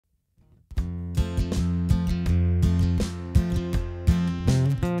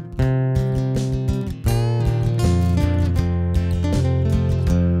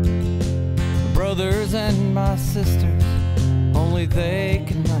brothers and my sisters, only they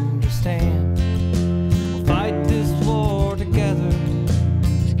can understand. We'll fight this war together,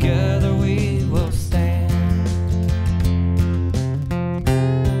 together we will stand.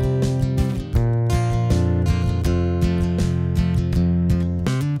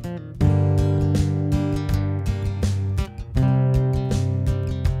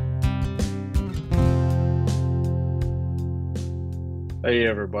 Hey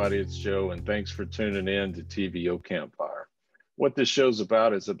everybody, it's Joe, and thanks for tuning in to TVO Campfire. What this show's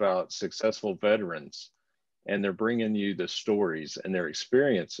about is about successful veterans, and they're bringing you the stories and their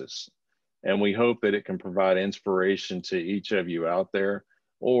experiences. And we hope that it can provide inspiration to each of you out there,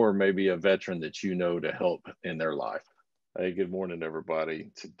 or maybe a veteran that you know to help in their life. Hey, good morning,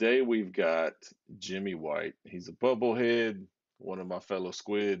 everybody. Today we've got Jimmy White. He's a bubblehead, one of my fellow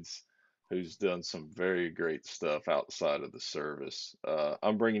squids, who's done some very great stuff outside of the service.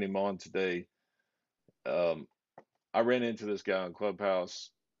 I'm bringing him on today. I ran into this guy on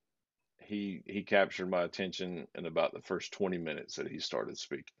Clubhouse. He captured my attention in about the first 20 minutes that he started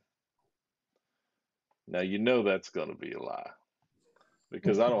speaking. Now, you know that's going to be a lie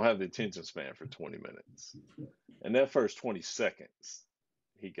because I don't have the attention span for 20 minutes. And that first 20 seconds,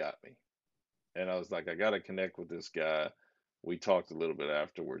 he got me. And I was like, I got to connect with this guy. We talked a little bit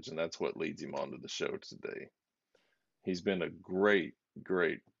afterwards, and that's what leads him onto the show today. He's been a great,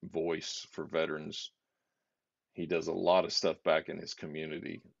 great voice for veterans. He does a lot of stuff back in his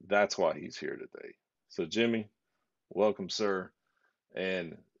community. That's why he's here today. So, Jimmy, welcome, sir.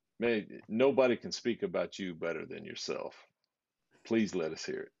 And man, nobody can speak about you better than yourself. Please let us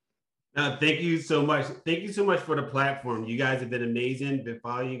hear it. No, thank you so much. Thank you so much for the platform. You guys have been amazing. Been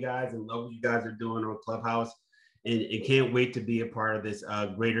following you guys and love what you guys are doing on Clubhouse. And can't wait to be a part of this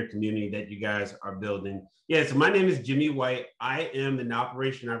greater community that you guys are building. Yeah, so my name is Jimmy White. I am an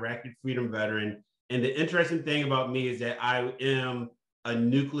Operation Iraqi Freedom veteran. And the interesting thing about me is that I am a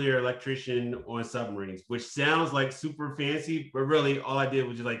nuclear electrician on submarines, which sounds like super fancy, but really all I did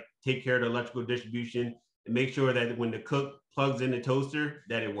was just like take care of the electrical distribution and make sure that when the cook plugs in the toaster,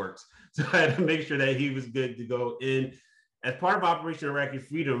 that it works. So I had to make sure that he was good to go in. As part of Operation Iraqi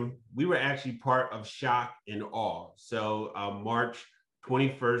Freedom, we were actually part of Shock and Awe. So March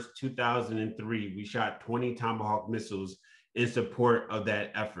 21st, 2003, we shot 20 Tomahawk missiles in support of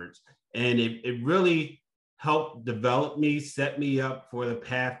that effort. And it really helped develop me, set me up for the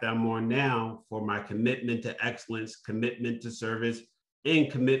path that I'm on now for my commitment to excellence, commitment to service, and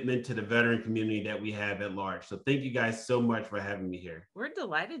commitment to the veteran community that we have at large. So thank you guys so much for having me here. We're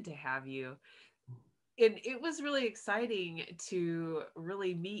delighted to have you. And it was really exciting to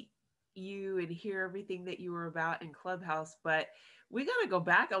really meet you and hear everything that you were about in Clubhouse. But we got to go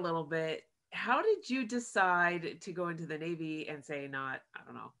back a little bit. How did you decide to go into the Navy and say not, I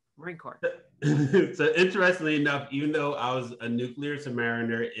don't know, Marine Corps? So interestingly enough, even though I was a nuclear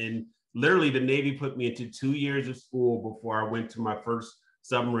submariner, and literally the Navy put me into 2 years of school before I went to my first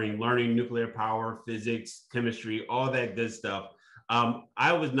submarine, learning nuclear power, physics, chemistry, all that good stuff.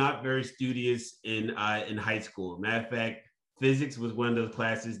 I was not very studious in high school. Matter of fact, physics was one of those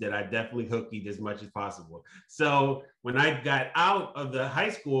classes that I definitely hookied as much as possible. So when I got out of the high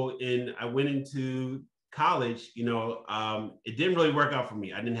school and I went into college, it didn't really work out for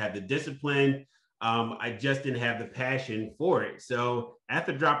me. I didn't have the discipline. I just didn't have the passion for it. So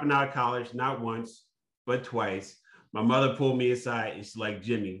after dropping out of college, not once, but twice, my mother pulled me aside and she's like,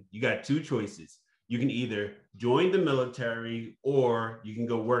 Jimmy, you got two choices. You can either join the military or you can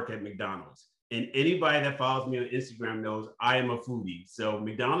go work at McDonald's. And anybody that follows me on Instagram knows I am a foodie. So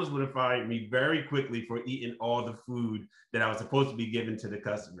McDonald's would have fired me very quickly for eating all the food that I was supposed to be giving to the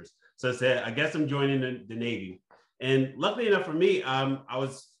customers. So I said, I guess I'm joining the Navy. And luckily enough for me, I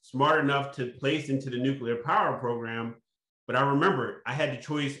was smart enough to place into the nuclear power program. But I remember I had the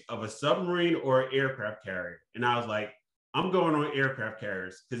choice of a submarine or an aircraft carrier. And I was like, I'm going on aircraft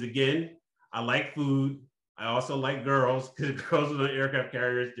carriers. Because again, I like food. I also like girls because girls were on aircraft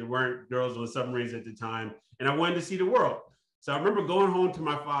carriers. There weren't girls on submarines at the time. And I wanted to see the world. So I remember going home to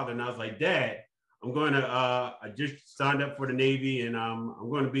my father and I was like, Dad, I'm going to, I just signed up for the Navy and I'm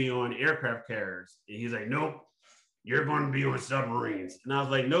going to be on aircraft carriers. And he's like, nope, you're going to be on submarines. And I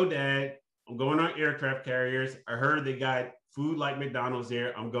was like, no, Dad, I'm going on aircraft carriers. I heard they got food like McDonald's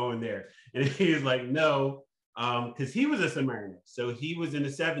there. I'm going there. And he was like, no, because he was a submariner. So he was in the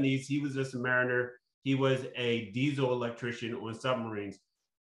 70s. He was a submariner. He was a diesel electrician on submarines.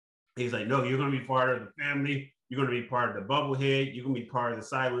 He's like, no, you're going to be part of the family. You're going to be part of the bubblehead. You're going to be part of the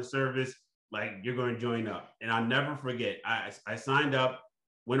silent service. Like, you're going to join up. And I'll never forget, I signed up,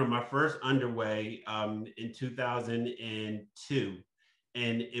 went on my first underway in 2002.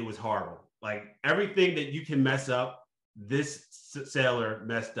 And it was horrible. Like everything that you can mess up, this sailor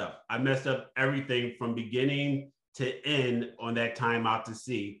messed up. I messed up everything from beginning to end on that time out to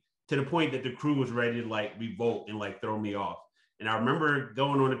sea, to the point that the crew was ready to like revolt and like throw me off. And I remember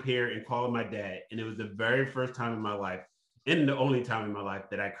going on the pier and calling my dad, and it was the very first time in my life, and the only time in my life,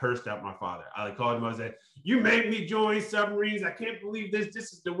 that I cursed out my father. I like called him. I said, "You made me join submarines. I can't believe this.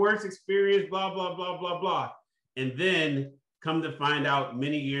 This is the worst experience. Blah blah blah blah blah." And then come to find out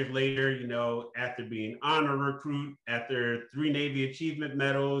many years later, you know, after being honor recruit, after 3 Navy Achievement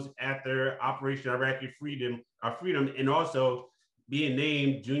Medals, after Operation Iraqi Freedom, and also being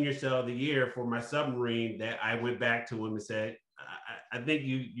named Junior Sailor of the Year for my submarine, that I went back to him and said, I think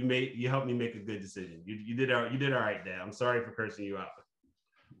you helped me make a good decision. You did all right, Dad. I'm sorry for cursing you out.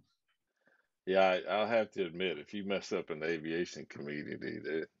 Yeah, I'll have to admit, if you mess up in the aviation community,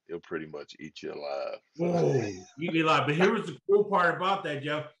 it'll pretty much eat you alive. So, Whoa, you be like, but here was the cool part about that,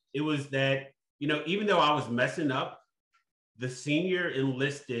 Joe. It was that, you know, even though I was messing up, the senior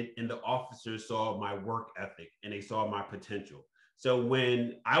enlisted and the officers saw my work ethic and they saw my potential. So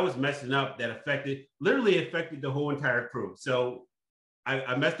when I was messing up, that literally affected the whole entire crew. So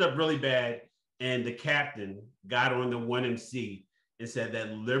I messed up really bad, and the captain got on the 1MC and said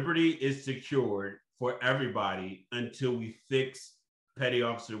that liberty is secured for everybody until we fix Petty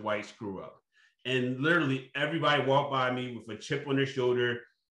Officer White's screw up. And literally everybody walked by me with a chip on their shoulder,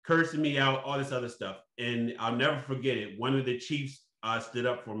 cursing me out, all this other stuff. And I'll never forget it. One of the chiefs stood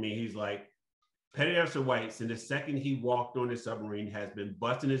up for me. He's like, Petty Officer White, since the second he walked on the submarine, has been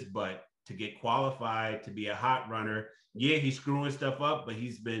busting his butt to get qualified to be a hot runner. Yeah, he's screwing stuff up, but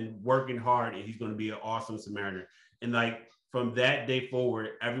he's been working hard, and he's going to be an awesome Samaritan. And like from that day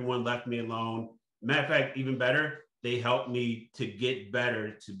forward, everyone left me alone. Matter of fact, even better, they helped me to get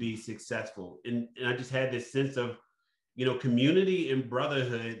better, to be successful. And I just had this sense of, you know, community and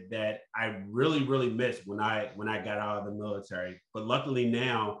brotherhood that I really, really missed when I got out of the military. But luckily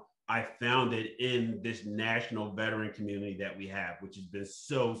now I found it in this national veteran community that we have, which has been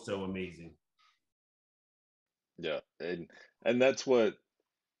so amazing. yeah, and that's what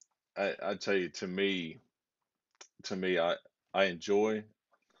I tell you. To me, I enjoy,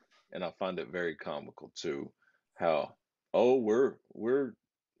 and I find it very comical too, how, oh, we're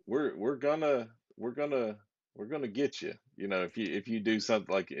gonna we're gonna we're gonna get you. You know, if you do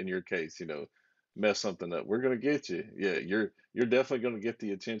something like in your case, you know, mess something up, we're gonna get you. Yeah, you're definitely gonna get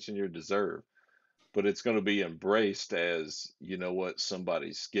the attention you deserve, but it's gonna be embraced as, you know what,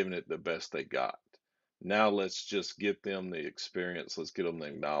 somebody's giving it the best they got. Now let's just get them the experience. Let's get them the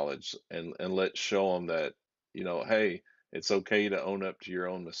knowledge, and let's show them that, you know, hey, it's okay to own up to your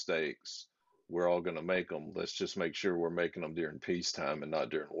own mistakes. We're all going to make them. Let's just make sure we're making them during peacetime and not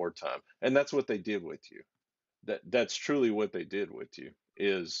during wartime. And that's what they did with you. That's truly what they did with you.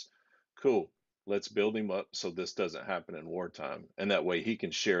 Is cool. Let's build him up so this doesn't happen in wartime, and that way he can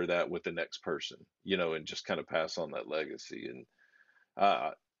share that with the next person, you know, and just kind of pass on that legacy. And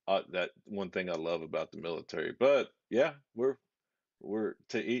uh, that one thing I love about the military. But yeah, we're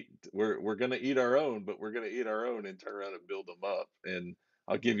gonna eat our own, but we're gonna eat our own and turn around and build them up. And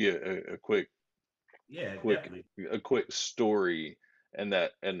I'll give you a Yeah, quick definitely. a quick story, and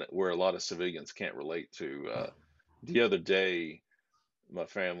where a lot of civilians can't relate to. The other day, my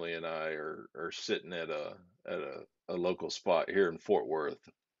family and I are sitting at a local spot here in Fort Worth,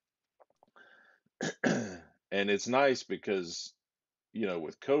 and it's nice because, you know,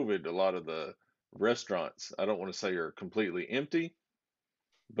 with COVID, a lot of the restaurants, I don't want to say are completely empty,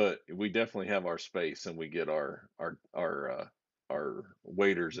 but we definitely have our space, and we get our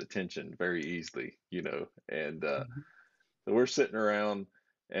waiters' attention very easily, you know. And so we're sitting around,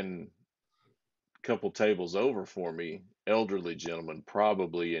 and a couple tables over for me, elderly gentleman,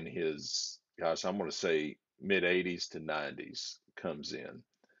 probably in his, gosh, I'm going to say mid 80s to 90s, comes in,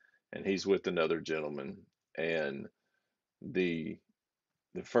 and he's with another gentleman, and the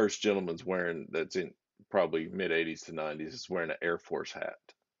the first gentleman's wearing, that's in probably mid 80s to 90s, is wearing an Air Force hat.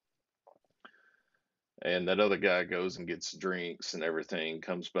 And that other guy goes and gets drinks and everything,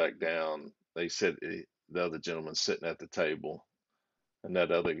 comes back down. They said, the other gentleman's sitting at the table, and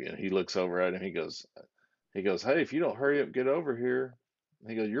and he looks over at him. He goes, hey, if you don't hurry up, get over here.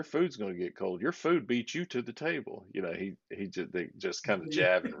 He goes, your food's going to get cold. Your food beat you to the table. You know, they just kind of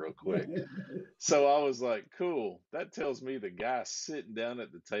jabbing real quick. So I was like, cool. That tells me the guy sitting down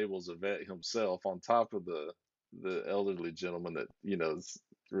at the table is a vet himself, on top of the elderly gentleman that, you know, is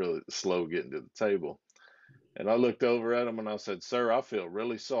really slow getting to the table. And I looked over at him and I said, sir, I feel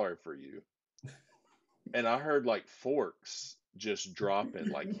really sorry for you. And I heard like forks just dropping,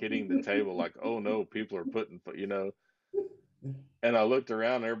 like hitting the table, like, oh no, people are putting, you know. And I looked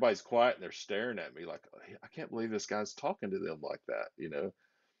around, and everybody's quiet, and they're staring at me like, I can't believe this guy's talking to them like that, you know?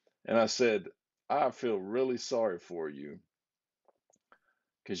 And I said, I feel really sorry for you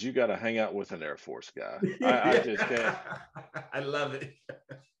because you got to hang out with an Air Force guy. I just can't. I love it.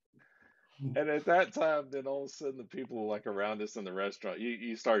 And at that time, then all of a sudden, the people like around us in the restaurant,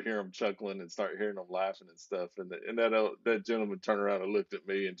 you start hearing them chuckling and start hearing them laughing and stuff. And that gentleman turned around and looked at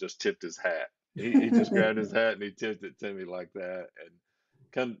me and just tipped his hat. He just grabbed his hat and he tipped it to me like that.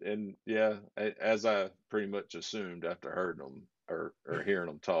 And yeah, as I pretty much assumed after hearing them or hearing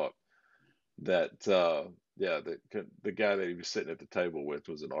them talk, that yeah, the guy that he was sitting at the table with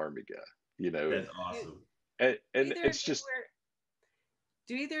was an Army guy, you know, That's Do, awesome. do and either of it's you just wear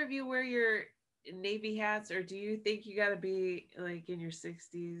do either of you wear your Navy hats, or do you think you got to be like in your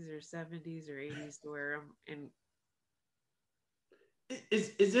 60s or 70s or 80s to wear them? And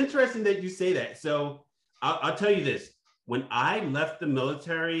It's interesting that you say that. So I'll tell you this. When I left the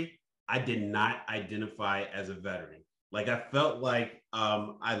military, I did not identify as a veteran. Like I felt like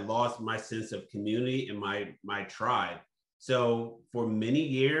I lost my sense of community and my tribe. So for many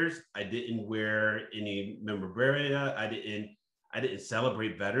years, I didn't wear any memorabilia. I didn't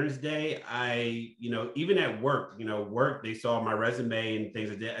celebrate Veterans Day. Even at work, work, they saw my resume and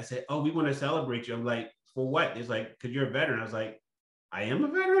things like that. I said, "Oh, we want to celebrate you." I'm like, "For what?" It's like, "Because you're a veteran." I was like, I am a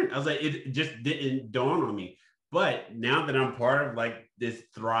veteran. I was like, it just didn't dawn on me. But now that I'm part of like this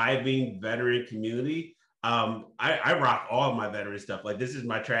thriving veteran community, I rock all of my veteran stuff. Like this is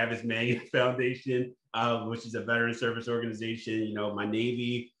my Travis Manion Foundation, which is a veteran service organization. My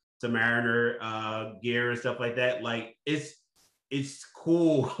Navy Submariner gear and stuff like that. Like it's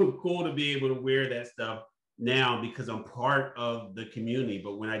cool, cool to be able to wear that stuff now because I'm part of the community.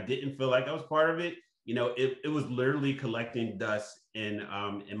 But when I didn't feel like I was part of it, it was literally collecting dust in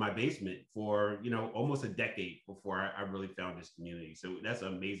my basement for almost a decade before I really found this community. So that's an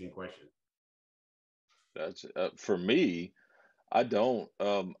amazing question. that's for me. I don't.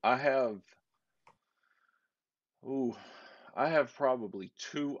 Ooh, I have probably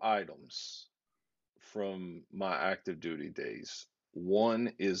two items from my active duty days.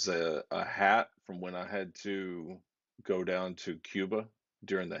 One is a hat from when I had to go down to Cuba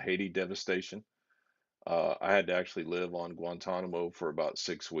during the Haiti devastation. I had to actually live on Guantanamo for about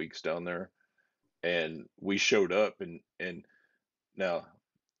 6 weeks down there, and we showed up and now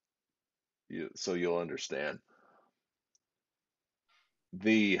so you'll understand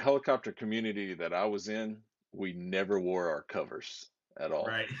the helicopter community that I was in. We never wore our covers at all.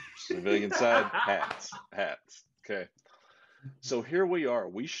 Right. Civilian side, hats. Okay. So here we are.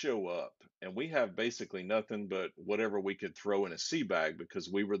 We show up and we have basically nothing but whatever we could throw in a sea bag because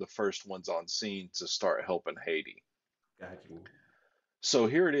we were the first ones on scene to start helping Haiti. Got you. So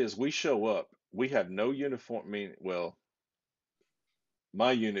here it is. We show up. We have no uniform. I mean, well,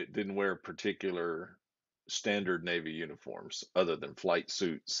 my unit didn't wear particular standard Navy uniforms other than flight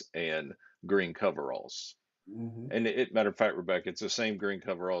suits and green coveralls. Mm-hmm. And matter of fact, Rebecca, it's the same green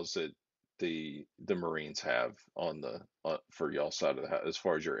coveralls that the Marines have on the for y'all side of the house as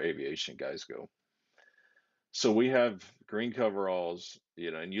far as your aviation guys go. So we have green coveralls,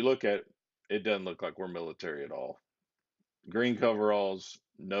 and you look at it doesn't look like we're military at all. Green coveralls,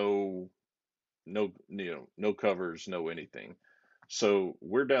 no covers, no anything. So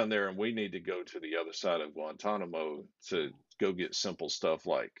we're down there and we need to go to the other side of Guantanamo to go get simple stuff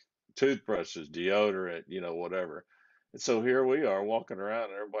like toothbrushes, deodorant, whatever. And so here we are walking around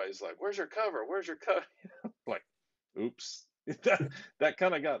and everybody's like, "Where's your cover? Where's your cover?" Like, oops. That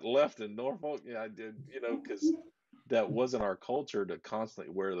kind of got left in Norfolk. Yeah, I did, because that wasn't our culture to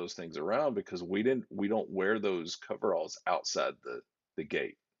constantly wear those things around because we don't wear those coveralls outside the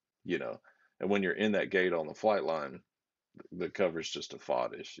gate, you know. And when you're in that gate on the flight line, the cover's just a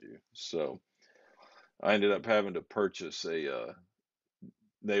FOD issue. So I ended up having to purchase a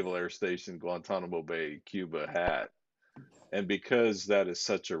Naval Air Station Guantanamo Bay Cuba hat. And because that is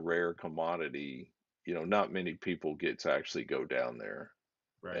such a rare commodity, not many people get to actually go down there.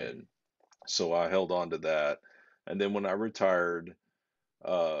 Right. And so I held on to that. And then when I retired,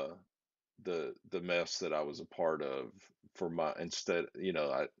 uh, the mess that I was a part of for my instead,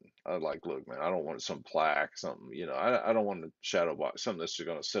 I like, look, man, I don't want some plaque, something, I don't want a shadow box, something that's just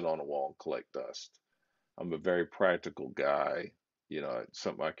going to sit on a wall and collect dust. I'm a very practical guy,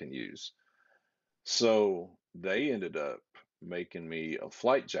 something I can use. So they ended up making me a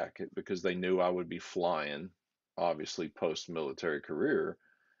flight jacket because they knew I would be flying, obviously post military career.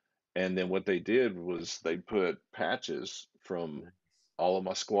 And then what they did was they put patches from Nice. all of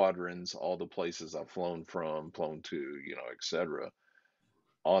my squadrons, all the places I've flown to, etc.,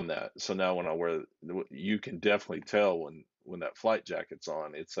 on that. So now when I wear, you can definitely tell when that flight jacket's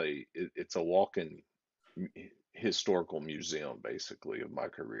on, it's a walking historical museum basically of my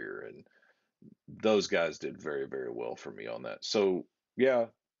career, and those guys did very, very well for me on that. So yeah,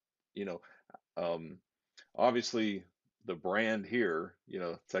 you know, um, obviously the brand here,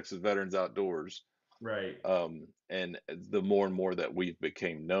 Texas Veterans Outdoors, Right. and the more and more that we've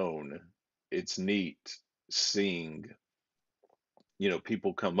became known, it's neat seeing,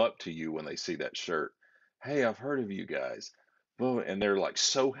 people come up to you when they see that shirt. Hey, I've heard of you guys. Boom, and they're like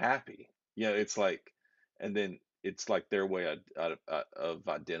so happy. It's like, and then it's like their way of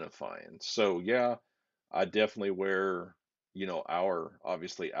identifying. So yeah, I definitely wear, our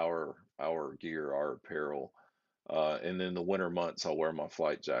obviously our gear, our apparel. And then the winter months, I'll wear my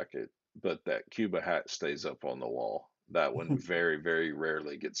flight jacket, but that Cuba hat stays up on the wall. That one very, very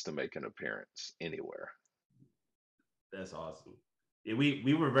rarely gets to make an appearance anywhere. That's awesome. Yeah,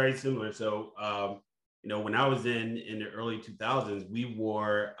 we were very similar. So, when I was in the early 2000s, we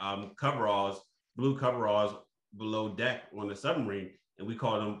wore coveralls, blue coveralls below deck on the submarine, and we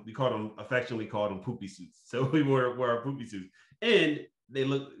affectionately called them poopy suits. So we wore our poopy suits, and they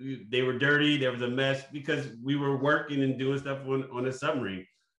were dirty. There was a mess because we were working and doing stuff on a submarine.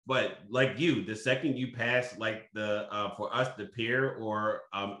 But like you, the second you pass like the for us the pier or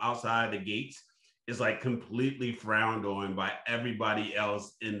outside the gates, is like completely frowned on by everybody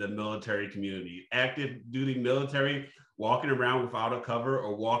else in the military community. Active duty military, walking around without a cover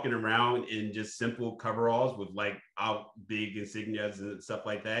or walking around in just simple coveralls with like out big insignias and stuff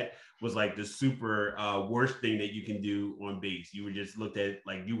like that was like the super worst thing that you can do on base. You were just looked at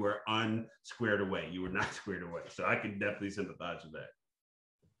like you were unsquared away. You were not squared away. So I can definitely sympathize with that.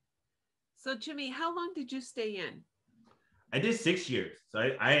 So Jimmy, how long did you stay in? I did 6 years. So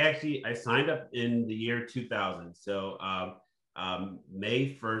I signed up in the year 2000. So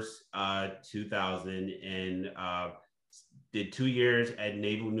May 1st, 2000, and did 2 years at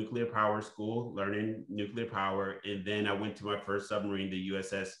Naval Nuclear Power School, learning nuclear power. And then I went to my first submarine, the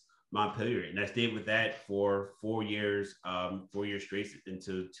USS Montpelier. And I stayed with that for 4 years, 4 years straight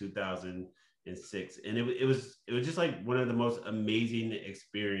until 2006. And it was just like one of the most amazing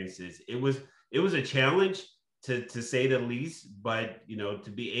experiences. It was a challenge to say the least, but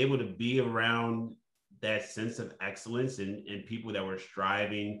to be able to be around that sense of excellence and people that were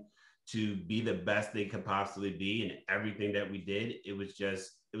striving to be the best they could possibly be in everything that we did, it was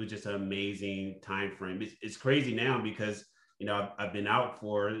just an amazing time frame. It's crazy now because I've been out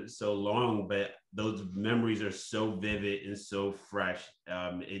for so long, but those memories are so vivid and so fresh.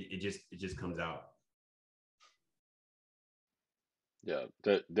 It just comes out. Yeah,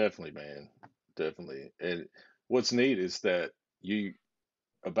 definitely, man. Definitely. And what's neat is that you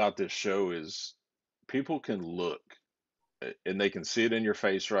about this show is people can look and they can see it in your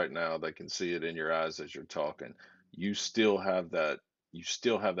face right now. They can see it in your eyes as you're talking. You still have that, you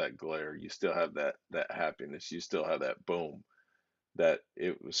still have that glare. You still have that happiness. You still have that boom. That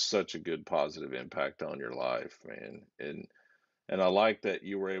it was such a good positive impact on your life, man. And I like that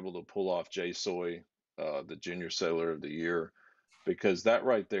you were able to pull off JSOI, the Junior Sailor of the Year, because that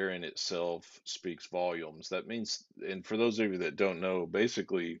right there in itself speaks volumes. That means, and for those of you that don't know,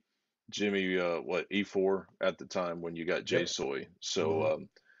 basically, Jimmy, what E4 at the time when you got Yep. JSOI. Mhm. So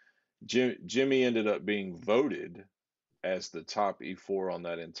Jimmy ended up being voted as the top E4 on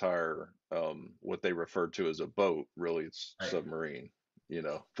that entire what they refer to as a boat. Really, it's Right. submarine,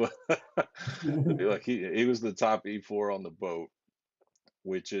 But like he was the top E4 on the boat,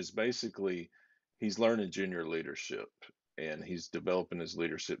 which is basically he's learning junior leadership and he's developing his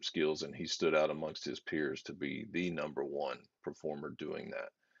leadership skills, and he stood out amongst his peers to be the number one performer doing that.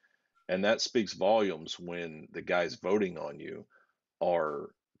 And that speaks volumes when the guys voting on you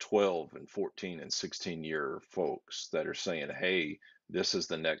are 12 and 14 and 16-year folks that are saying, hey, this is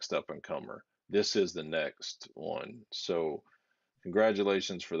the next up and comer. This is the next one. So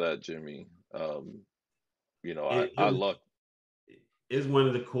congratulations for that, Jimmy. It I was love. is one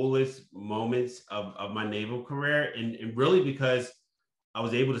of the coolest moments of my naval career, and really because I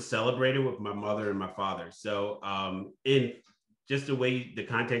was able to celebrate it with my mother and my father. So in just the way the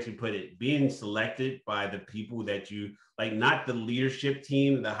context you put it, being selected by the people that you like, not the leadership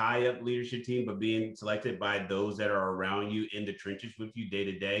team, the high up leadership team, but being selected by those that are around you in the trenches with you day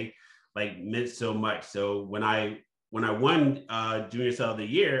to day, like meant so much. So when I won Junior Sailor of the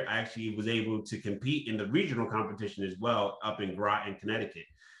Year, I actually was able to compete in the regional competition as well up in Groton, Connecticut.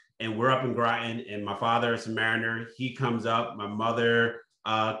 And we're up in Groton, and my father is a mariner. He comes up, my mother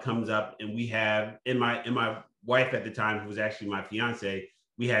comes up, and we have in my wife at the time, who was actually my fiance,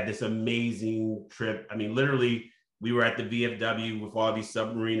 we had this amazing trip. I mean, literally, we were at the VFW with all these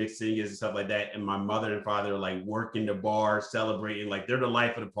submarine insignias and stuff like that. And my mother and father are like working the bar, celebrating, like they're the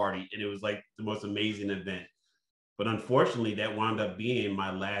life of the party. And it was like the most amazing event. But unfortunately, that wound up being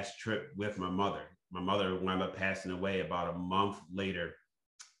my last trip with my mother. My mother wound up passing away about a month later,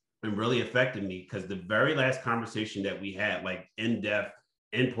 and really affected me because the very last conversation that we had, like in-depth,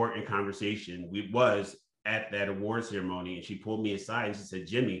 important conversation, was at that award ceremony. And she pulled me aside and she said,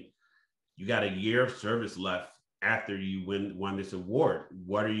 Jimmy, you got a year of service left after you won this award.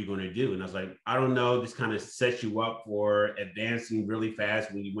 What are you going to do? And I was like, I don't know. This kind of sets you up for advancing really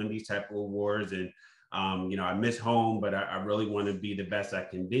fast when you win these type of awards. And I miss home, but I really want to be the best I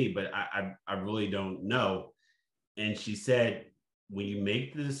can be. But I really don't know. And she said, when you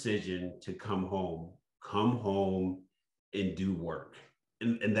make the decision to come home and do work.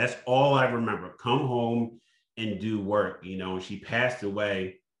 And that's all I remember. Come home and do work. And she passed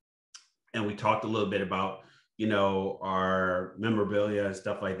away. And we talked a little bit about, our memorabilia and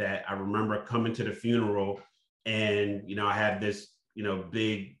stuff like that. I remember coming to the funeral and, I had this,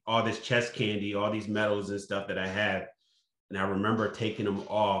 all this chest candy, all these medals and stuff that I had. And I remember taking them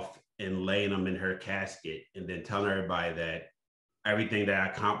off and laying them in her casket and then telling everybody that everything that I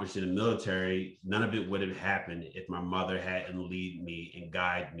accomplished in the military, none of it would have happened if my mother hadn't lead me and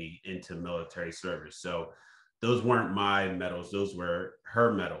guide me into military service. So those weren't my medals, those were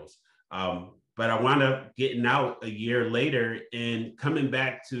her medals. But I wound up getting out a year later and coming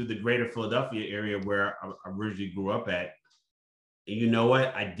back to the greater Philadelphia area where I originally grew up at. And you know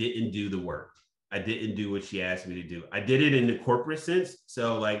what? I didn't do the work. I didn't do what she asked me to do. I did it in the corporate sense.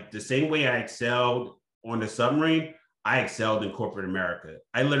 So like the same way I excelled on the submarine, I excelled in corporate America.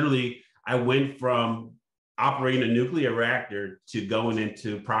 I went from operating a nuclear reactor to going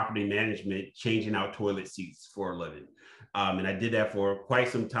into property management, changing out toilet seats for a living. And I did that for quite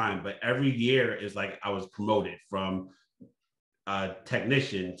some time, but every year is like I was promoted from a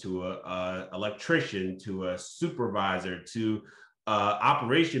technician to a electrician to a supervisor to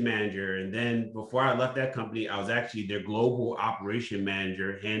operation manager. And then before I left that company, I was actually their global operation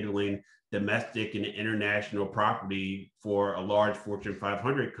manager, handling domestic and international property for a large Fortune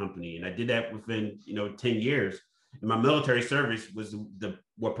 500 company. And I did that within 10 years. And my military service was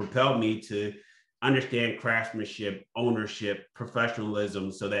what propelled me to understand craftsmanship, ownership,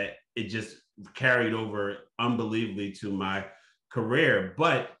 professionalism, so that it just carried over unbelievably to my career.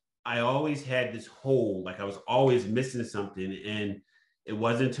 But I always had this hole, like I was always missing something. And it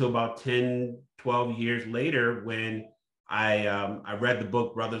wasn't until about 10, 12 years later when I read the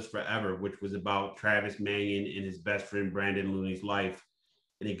book Brothers Forever, which was about Travis Manion and his best friend Brandon Looney's life.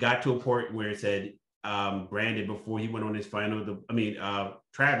 And it got to a point where it said, Brandon, before he went on his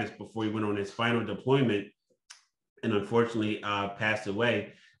Travis, before he went on his final deployment and unfortunately passed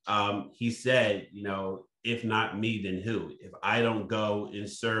away, he said, if not me, then who? If I don't go and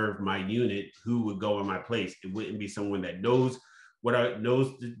serve my unit, who would go in my place? It wouldn't be someone that knows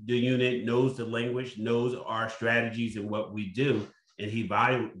knows the unit, knows the language, knows our strategies and what we do. And he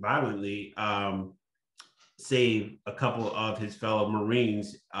violently saved a couple of his fellow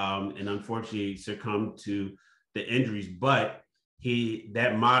Marines and unfortunately succumbed to the injuries. But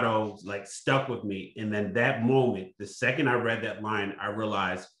that motto like stuck with me. And then that moment, the second I read that line, I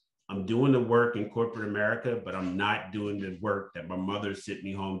realized I'm doing the work in corporate America, but I'm not doing the work that my mother sent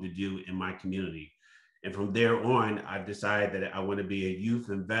me home to do in my community. And from there on, I've decided that I want to be a youth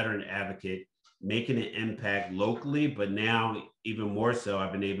and veteran advocate, making an impact locally, but now even more so,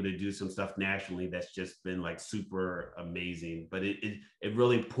 I've been able to do some stuff nationally that's just been like super amazing. But it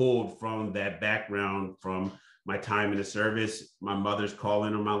really pulled from that background, from my time in the service, my mother's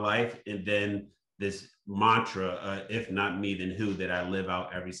calling on my life, and then this mantra, if not me, then who, that I live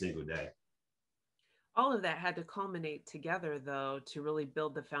out every single day. All of that had to culminate together, though, to really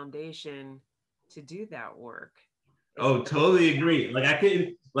build the foundation to do that work. Oh, totally agree. Like I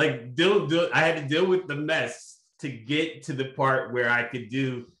couldn't I had to deal with the mess to get to the part where I could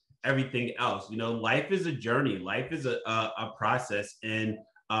do everything else. Life is a journey. Life is a process. And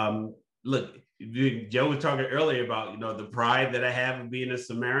look, Joe was talking earlier about, the pride that I have of being a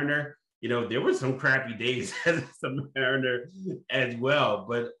Submariner. There were some crappy days as a Submariner as well,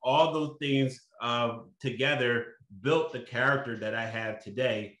 but all those things together built the character that I have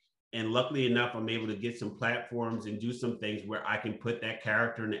today. And luckily enough, I'm able to get some platforms and do some things where I can put that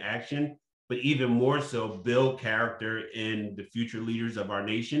character into action, but even more so build character in the future leaders of our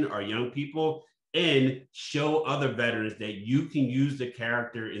nation, our young people, and show other veterans that you can use the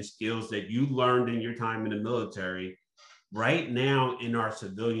character and skills that you learned in your time in the military right now in our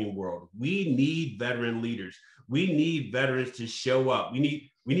civilian world. We need veteran leaders. We need veterans to show up. We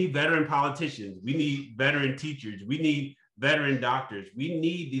need We need veteran politicians. We need veteran teachers. We need veteran doctors. We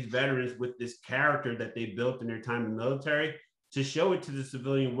need these veterans with this character that they built in their time in the military to show it to the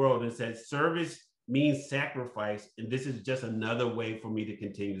civilian world and said, service means sacrifice. And this is just another way for me to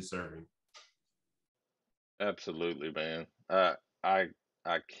continue serving. Absolutely, man. I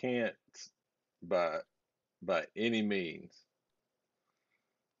I can't by by any means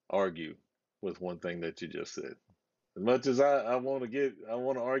argue with one thing that you just said. As much as I want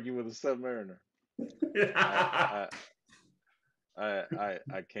to argue with a Submariner. I I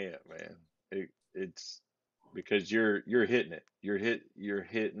I can't, man. It's because you're hitting it. You're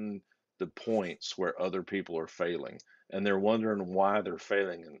hitting the points where other people are failing, and they're wondering why they're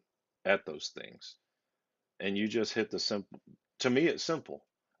failing at those things. And you just hit the simple. To me, it's simple.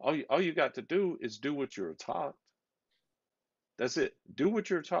 All you got to do is do what you're taught. That's it. Do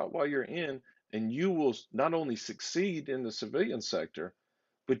what you're taught while you're in, and you will not only succeed in the civilian sector,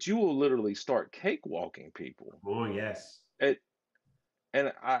 but you will literally start cakewalking people. Oh, yes. It,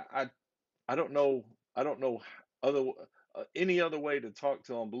 and I don't know, I don't know other any other way to talk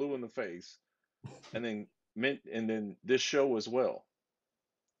till I'm blue in the face, and then and then this show as well.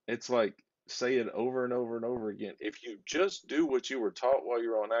 It's like say it over and over and over again. If you just do what you were taught while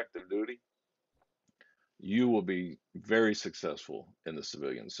you're on active duty, you will be very successful in the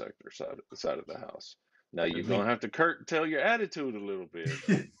civilian sector side of the house. Now you're gonna have to curtail your attitude a little bit.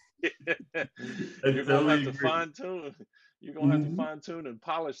 I You're gonna totally have to agree. fine tune. You're gonna have to Mhm. fine tune and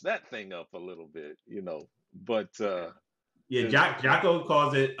polish that thing up a little bit, you know. But Yeah, because Jocko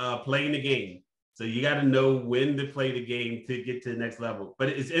calls it playing the game. So you got to know when to play the game to get to the next level. But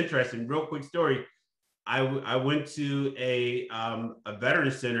it's interesting. Real quick story. I went to a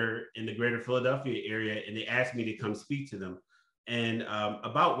veteran center in the greater Philadelphia area, and they asked me to come speak to them and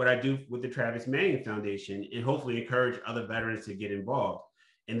about what I do with the Travis Manion Foundation, and hopefully encourage other veterans to get involved.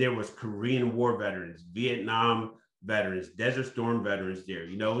 And there was Korean War veterans, Vietnam veterans, Desert Storm veterans there.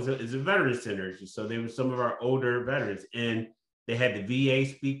 You know, it was a veteran center, so they were some of our older veterans, and they had the VA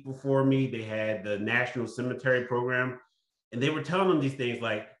speak before me. They had the National Cemetery Program, and they were telling them these things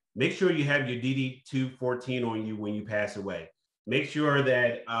like, make sure you have your DD 214 on you when you pass away. Make sure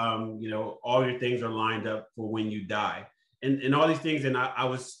that you know, all your things are lined up for when you die, and all these things. And I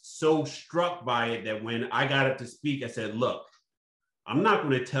was so struck by it that when I got up to speak, I said, "Look, I'm not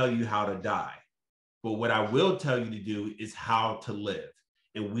going to tell you how to die, but what I will tell you to do is how to live.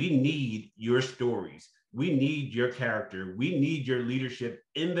 And we need your stories. We need your character. We need your leadership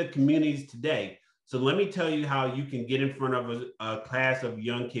in the communities today. So let me tell you how you can get in front of a class of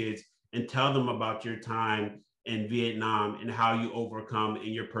young kids and tell them about your time in Vietnam and how you overcome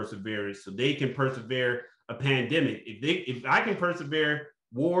and your perseverance so they can persevere a pandemic. If I can persevere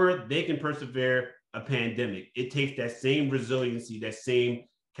war, they can persevere a pandemic. It takes that same resiliency, that same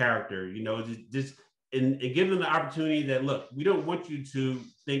character, you know, just and give them the opportunity that, look, we don't want you to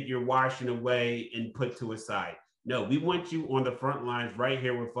think you're washing away and put to a side. No, we want you on the front lines right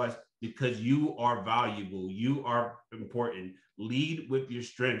here with us because you are valuable. You are important. Lead with your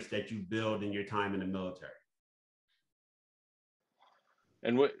strengths that you build in your time in the military.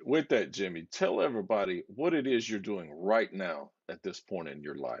 and with that, Jimmy, tell everybody what it is you're doing right now at this point in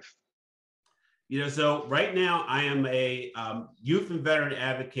your life. You know, so right now I am a youth and veteran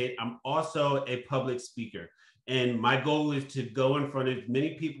advocate. I'm also a public speaker. And my goal is to go in front of as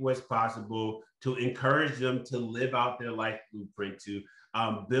many people as possible to encourage them to live out their life blueprint, to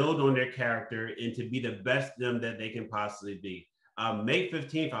build on their character, and to be the best them that they can possibly be. May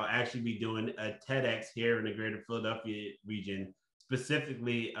 15th, I'll actually be doing a TEDx here in the greater Philadelphia region,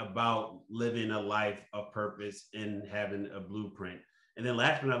 specifically about living a life of purpose and having a blueprint. And then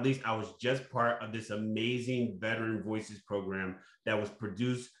last but not least, I was just part of this amazing Veteran Voices program that was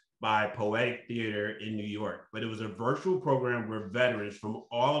produced by Poetic Theater in New York. But it was a virtual program where veterans from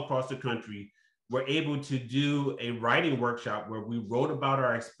all across the country were able to do a writing workshop where we wrote about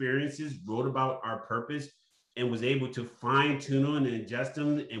our experiences, wrote about our purpose, and was able to fine tune them and adjust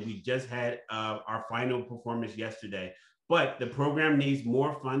them. And we just had our final performance yesterday. But the program needs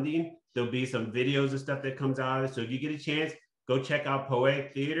more funding. There'll be some videos and stuff that comes out of it. So if you get a chance, go check out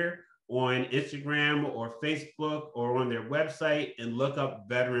Poetic Theater on Instagram or Facebook or on their website and look up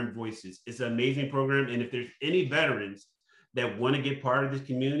Veteran Voices. It's an amazing program. And if there's any veterans that want to get part of this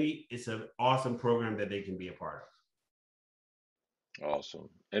community, it's an awesome program that they can be a part Awesome.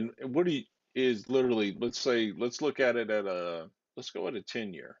 And what do you is literally, let's say, let's look at it at let's go at a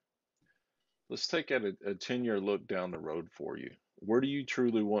 10-year. Let's take at a 10-year look down the road for you. Where do you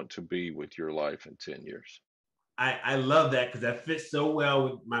truly want to be with your life in 10 years? I love that because that fits so well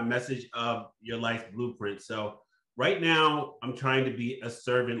with my message of your life blueprint. So right now I'm trying to be a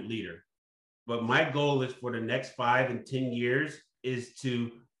servant leader. But my goal is for the next 5 and 10 years is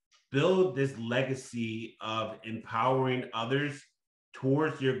to build this legacy of empowering others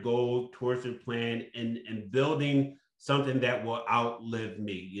towards your goal, towards your plan, and building something that will outlive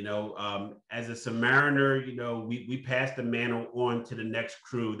me. You know, as a Submariner, you know, we pass the mantle on to the next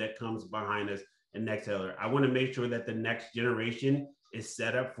crew that comes behind us and next elder. I want to make sure that the next generation is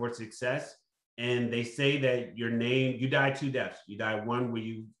set up for success. And they say that your name, you die 2 deaths. You die one where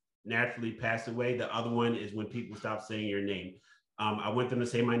you naturally pass away. The other one is when people stop saying your name. I want them to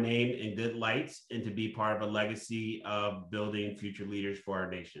say my name in good lights and to be part of a legacy of building future leaders for our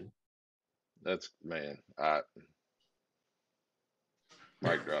nation. That's, man,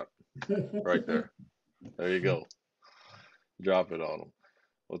 mic drop right there. There you go. Drop it on them.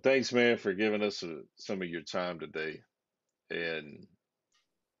 Well, thanks, man, for giving us some of your time today. And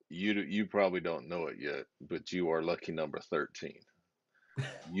you probably don't know it yet, but you are lucky number 13.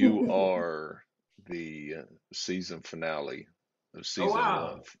 You are the season finale of season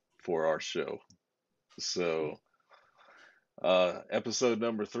 1 for our show. So episode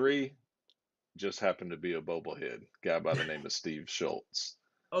number 3 just happened to be a bobblehead guy by the name of Steve Schultz.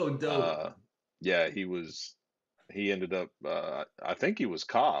 Oh, dope. Yeah, he ended up I think he was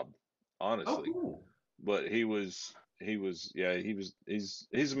Cobb, honestly. Oh, cool. But he's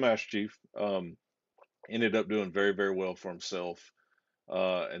a Master Chief. Ended up doing very, very well for himself.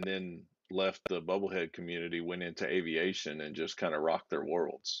 And then left the bubblehead community, went into aviation, and just kind of rocked their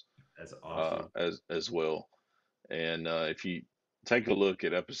worlds. That's awesome. As well. And if you take a look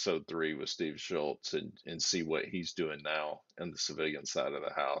at episode 3 with Steve Schultz and see what he's doing now in the civilian side of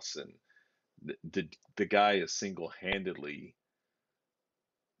the house, and the guy is single-handedly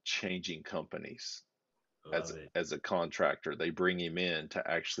changing companies as a contractor. They bring him in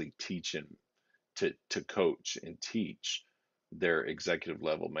to actually teach him to coach and teach their executive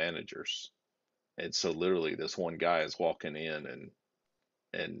level managers. And so literally this one guy is walking in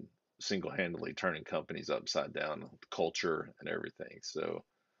and single-handedly turning companies upside down, culture and everything. So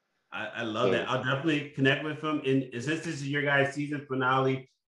I love that. I'll definitely connect with him. And since this is your guys' season finale,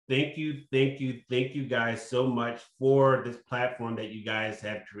 thank you guys so much for this platform that you guys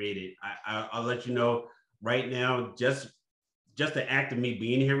have created. I'll let you know right now, just the act of me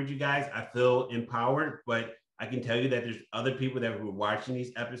being here with you guys, I feel empowered, but I can tell you that there's other people that were watching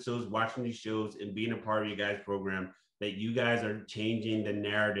these episodes, watching these shows, and being a part of your guys' program, that you guys are changing the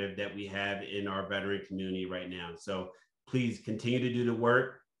narrative that we have in our veteran community right now. So please continue to do the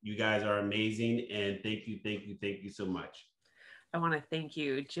work. You guys are amazing. And thank you so much. I want to thank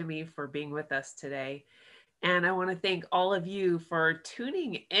you, Jimmy, for being with us today. And I want to thank all of you for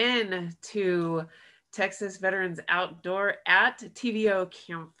tuning in to Texas Veterans Outdoor at TVO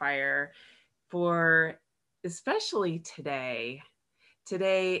Campfire for especially today.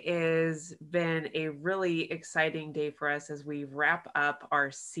 Today has been a really exciting day for us as we wrap up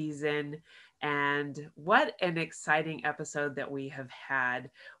our season. And what an exciting episode that we have had.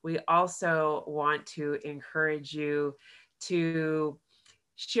 We also want to encourage you to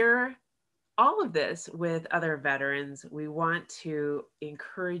share all of this with other veterans. We want to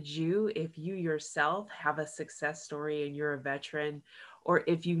encourage you, if you yourself have a success story and you're a veteran, or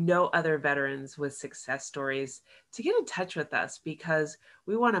if you know other veterans with success stories, to get in touch with us, because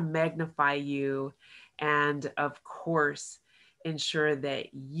we want to magnify you and, of course, ensure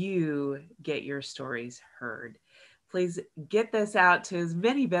that you get your stories heard. Please get this out to as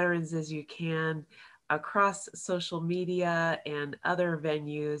many veterans as you can across social media and other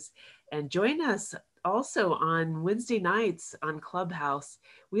venues, and join us also on Wednesday nights on Clubhouse.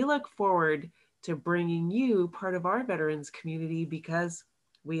 We look forward to bringing you part of our veterans community, because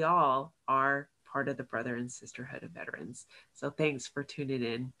we all are part of the brother and sisterhood of veterans. So thanks for tuning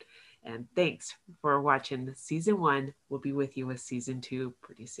in, and thanks for watching season 1. We'll be with you with season 2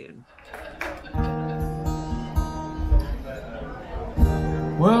 pretty soon.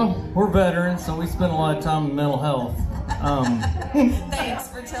 Well, we're veterans, so we spend a lot of time in mental health. Thanks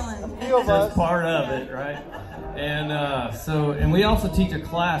for telling me. That's part of it, right? And we also teach a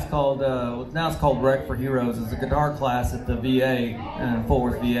class called, now it's called Rec for Heroes. It's a guitar class at the VA,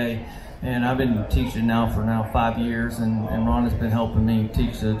 Fort Worth VA. And I've been teaching now for 5 years, and Ron has been helping me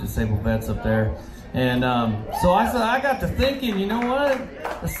teach the disabled vets up there. And so I got to thinking, you know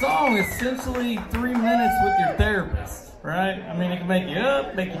what? The song is essentially 3 minutes with your therapist, right? I mean, it can make you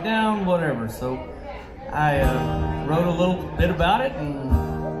up, make you down, whatever. So I wrote a little bit about it, and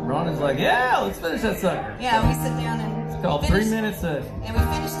Ron is like, yeah, let's finish that sucker. Yeah, we sit down and it's called 3 minutes session. And we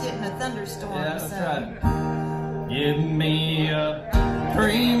finished it in a thunderstorm. Yeah, that's right. Give me a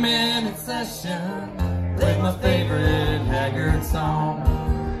 3 minute session. with my favorite Haggard song.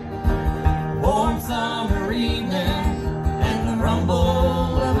 Warm summer evening and the rumble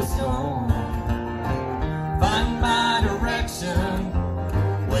of a storm. Find my direction,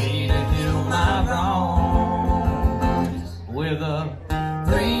 way to heal my wrongs. With a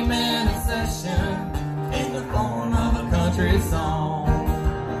 3-minute session in the form of a country song.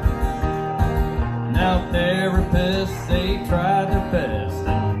 Now therapists, they tried their best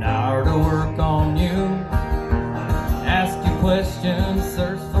an hour to work on you. Ask you questions,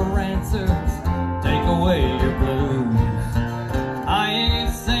 search for answers, take away your blues. I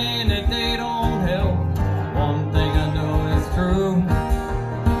ain't saying that they don't help, one thing I know is true.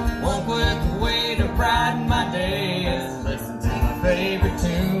 One quick way to brighten my day is listen to my favorite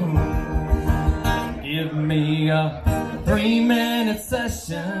tune. Give me a 3-minute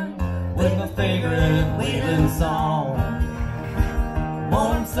session with my favorite wailing song.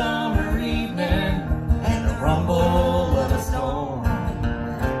 Warm summer evening and the rumble of a storm.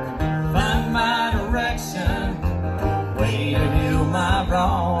 Find my direction, way to heal my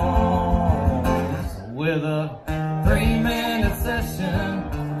wrongs. With a 3-minute session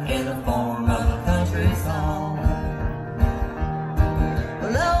in the form of a country song.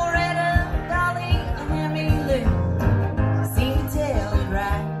 Loretta, Dolly, Hammy, Lou seem to tell it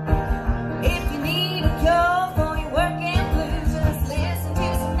right. If you need a cure for your working blues, just listen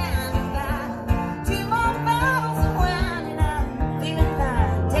to some 95. 2 more bottles of wine and I'm feeling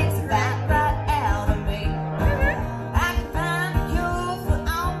fine. Takes the fight right out of me. I can find a cure for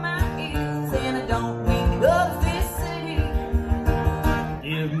all my ills, and I don't need to love this city.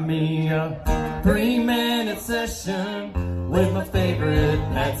 Give me a 3-minute session with my favorite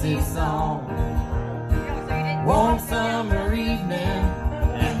Patsy song. Warm summer evening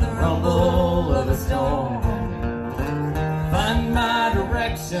and the rumble of a storm. Find my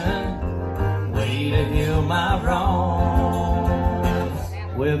direction, way to heal my wrongs.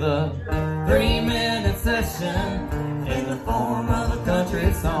 With a 3-minute session in the form of a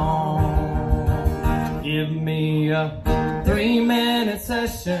country song. Give me a 3-minute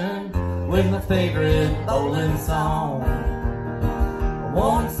session with my favorite bowling song. A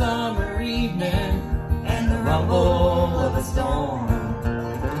warm summer evening and the rumble of a storm.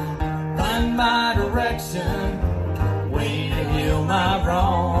 Find my direction, way to heal my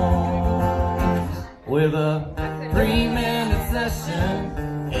wrongs. With a 3-minute session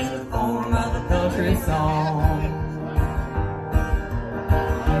in the form of a country song.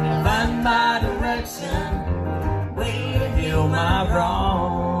 Find my direction, way to heal my wrongs.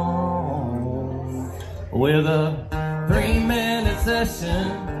 With a 3-minute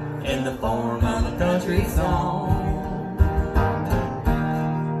session in the form of a country song.